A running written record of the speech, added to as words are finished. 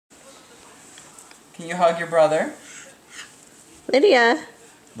Can you hug your brother? Lydia.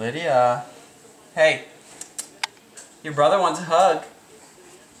 Lydia. Hey. Your brother wants a hug.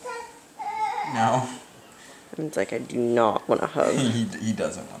 No. It's like, I do not want a hug. he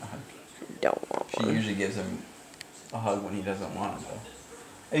doesn't want a hug. I don't want She one. usually gives him a hug when he doesn't want it,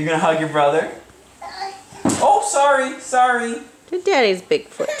 though. Are you gonna hug your brother? Oh, sorry. Did Daddy's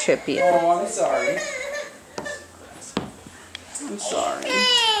Bigfoot trip you? Oh, I'm sorry. I'm sorry.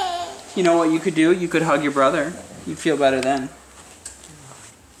 You know what you could do? You could hug your brother. You'd feel better then.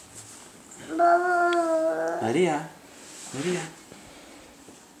 Lydia. Can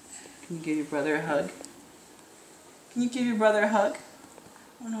you give your brother a hug? Can you give your brother a hug?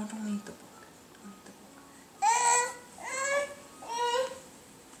 Oh no, don't eat the book.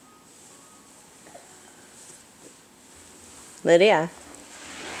 Lydia.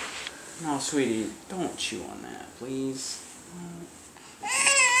 No, sweetie, don't chew on that, please.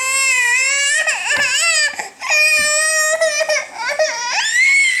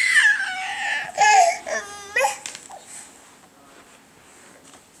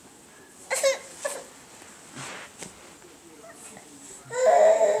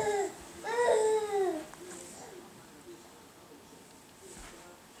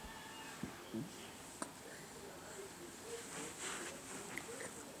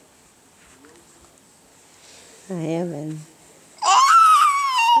 Hi, Evan.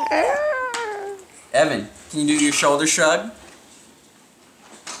 Evan, can you do your shoulder shrug?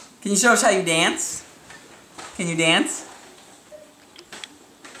 Can you show us how you dance? Can you dance?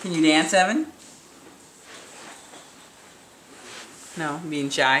 Can you dance, Evan? No, being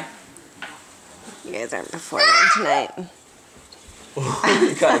shy. You guys aren't performing tonight.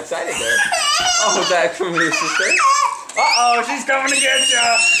 You got excited there. Oh, that from your sister? Uh-oh, she's coming to get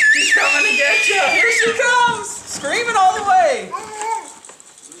ya! She's coming to get ya! Here she comes! Screaming all the way!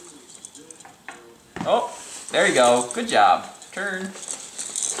 Oh, there you go. Good job. Turn.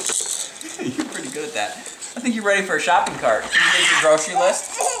 You're pretty good at that. I think you're ready for a shopping cart. Can you get your grocery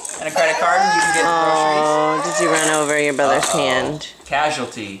list and a credit card and you can get the groceries? Oh, did you run over your brother's hand?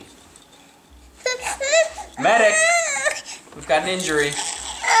 Casualty. Medic! We've got an injury.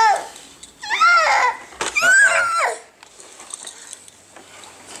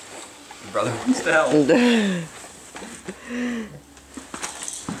 Your brother wants to help.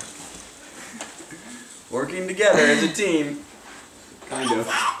 Working together as a team. Kind of.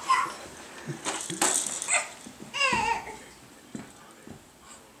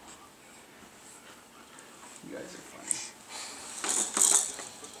 You guys are funny.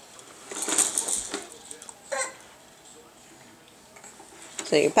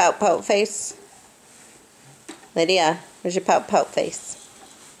 So your pout face? Lydia, where's your pout face?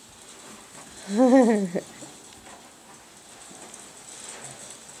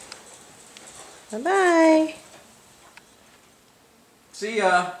 Bye-bye. See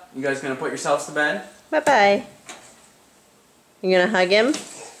ya. You guys gonna put yourselves to bed? Bye-bye. You gonna hug him?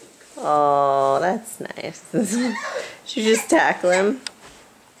 Oh, that's nice. Should you just tackle him?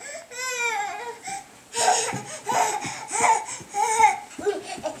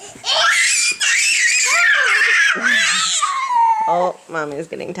 Oh, Mommy's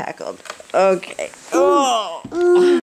getting tackled. Okay. Oh.